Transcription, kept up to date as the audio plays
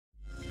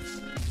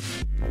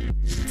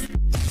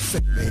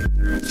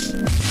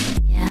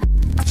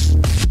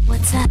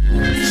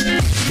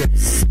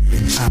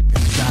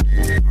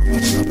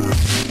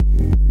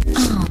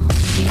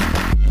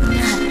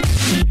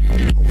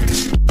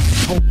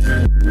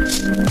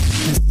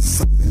This is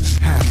something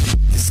I have to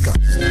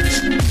discuss.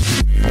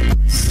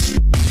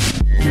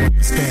 You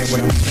understand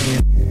what I'm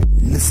saying?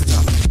 Listen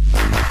up.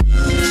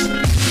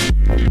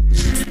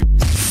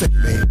 Say,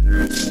 baby.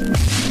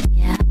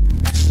 Yeah.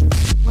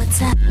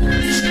 What's up?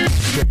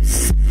 There's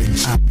something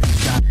I've been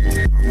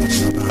talking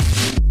about.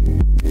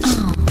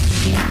 Oh,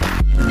 yeah.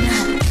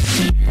 Not again.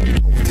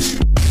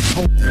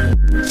 Hold it.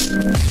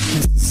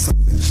 This is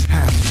something I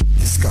have to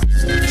discuss.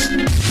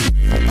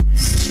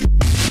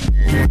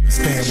 You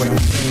understand what I'm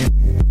saying?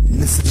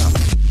 Listen up.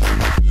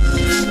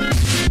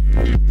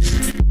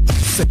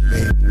 Say,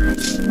 baby.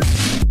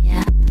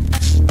 Yeah.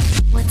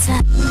 What's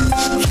up?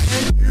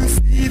 Can you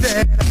see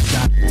that I'm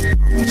talking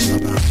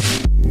about?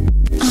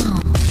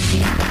 Oh,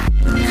 yeah.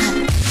 Not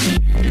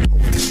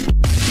again.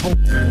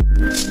 Hold it.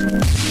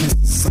 This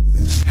is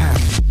something I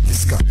have to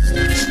discuss.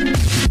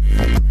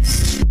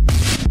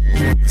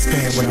 You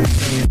understand what I'm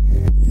saying?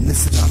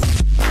 Listen up.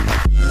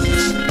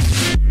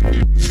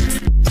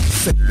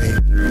 Say,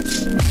 baby.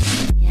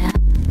 Yeah.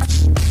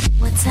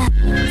 What's up?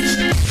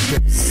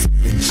 There's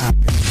something I've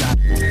been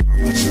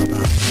talking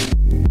about.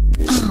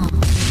 Oh,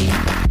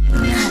 yeah.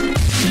 Not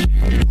again.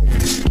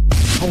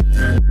 Hold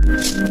it.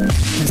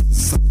 This is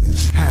something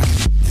I have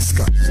to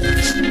discuss.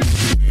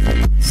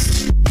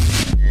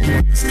 You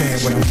understand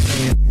what I'm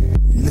saying?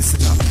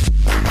 Listen up.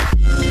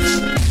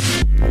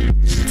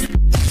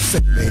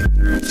 Say,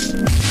 baby.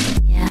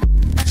 Yeah.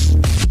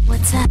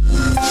 What's up?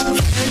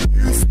 Can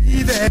you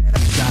see that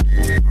I'm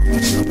talking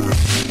about?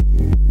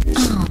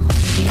 Oh,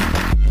 yeah.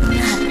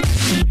 Not again.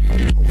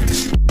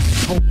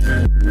 Hold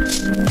it.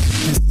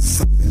 This is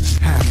something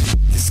I have to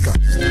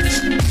discuss.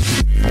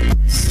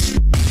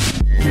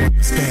 You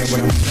understand what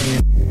I'm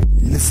saying?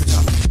 Listen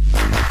up.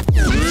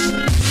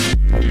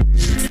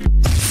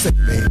 Say,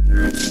 baby.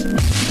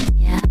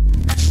 Yeah.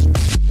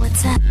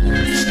 What's up?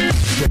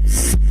 There's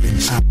something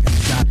I've been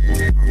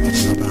talking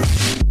about.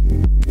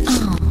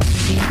 Oh,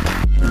 yeah.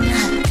 Not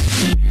again.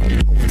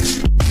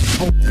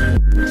 Hold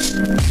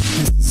it.